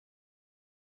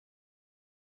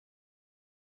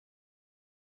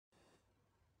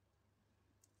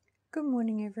Good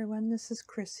morning everyone, this is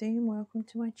Chrissy and welcome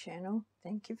to my channel.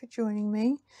 Thank you for joining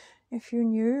me. If you're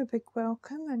new, a big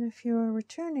welcome, and if you're a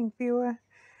returning viewer,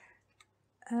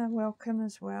 welcome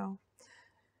as well.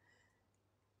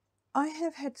 I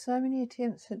have had so many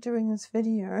attempts at doing this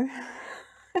video,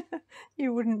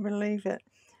 you wouldn't believe it.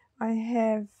 I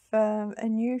have a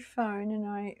new phone and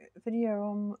I video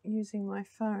on using my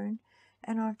phone,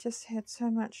 and I've just had so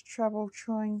much trouble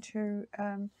trying to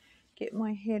get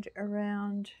my head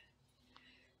around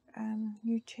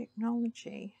new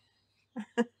technology.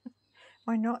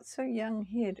 My not so young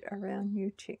head around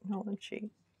new technology.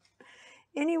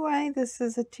 Anyway, this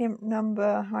is attempt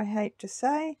number, I hate to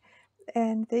say,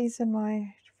 and these are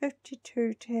my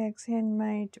 52 tags,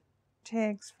 handmade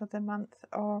tags for the month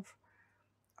of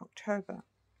October.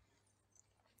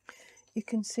 You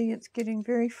can see it's getting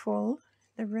very full.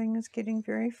 The ring is getting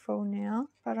very full now,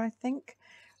 but I think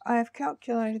I have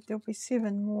calculated there'll be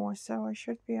 7 more, so I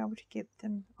should be able to get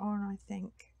them on, I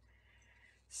think.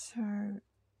 So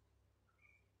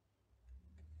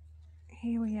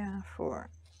here we are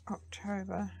for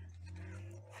October.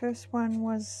 First one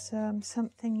was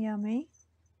something yummy,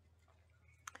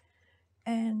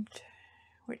 and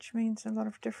which means a lot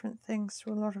of different things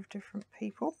to a lot of different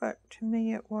people, but to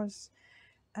me it was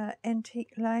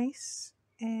antique lace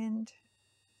and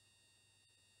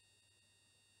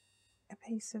a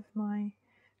piece of my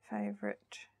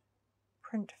favourite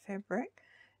print fabric,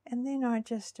 and then I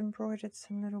just embroidered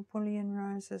some little bullion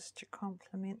roses to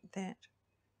complement that.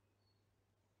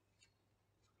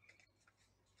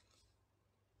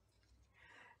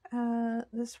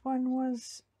 This one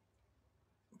was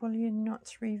bullion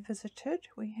knots revisited.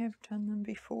 We have done them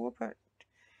before, but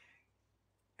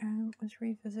it was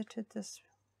revisited this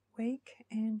week,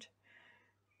 and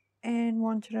Anne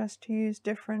wanted us to use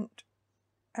different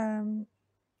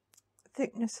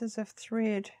thicknesses of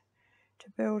thread to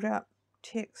build up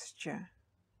texture.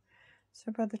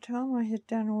 So by the time I had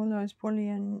done all those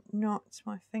bullion knots,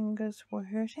 my fingers were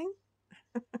hurting.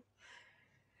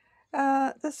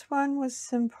 This one was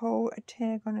simple, a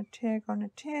tag on a tag on a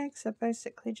tag, so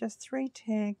basically just 3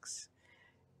 tags,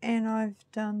 and I've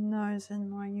done those in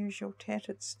my usual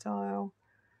tattered style,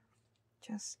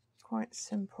 just quite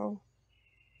simple.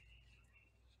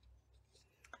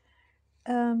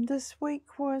 This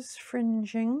week was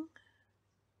fringing,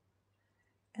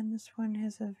 and this one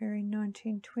has a very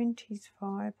 1920s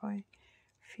vibe, I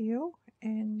feel,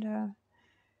 and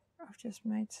I've just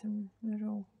made some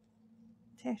little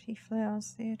tatty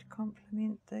flowers there to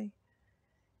complement the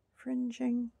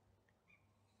fringing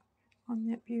on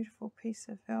that beautiful piece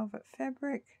of velvet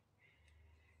fabric.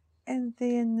 And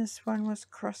then this one was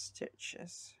cross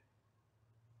stitches.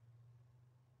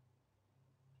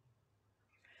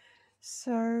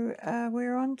 So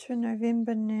we're on to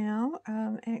November now.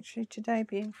 Actually today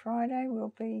being Friday,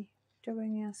 we'll be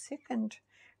doing our second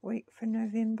week for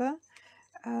November.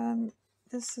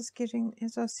 This is getting,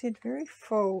 as I said, very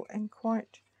full and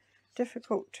quite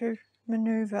difficult to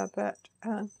maneuver, but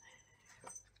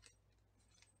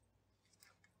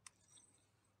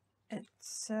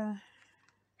it's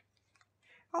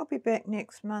I'll be back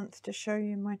next month to show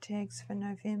you my tags for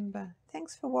November.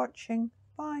 Thanks for watching.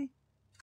 Bye.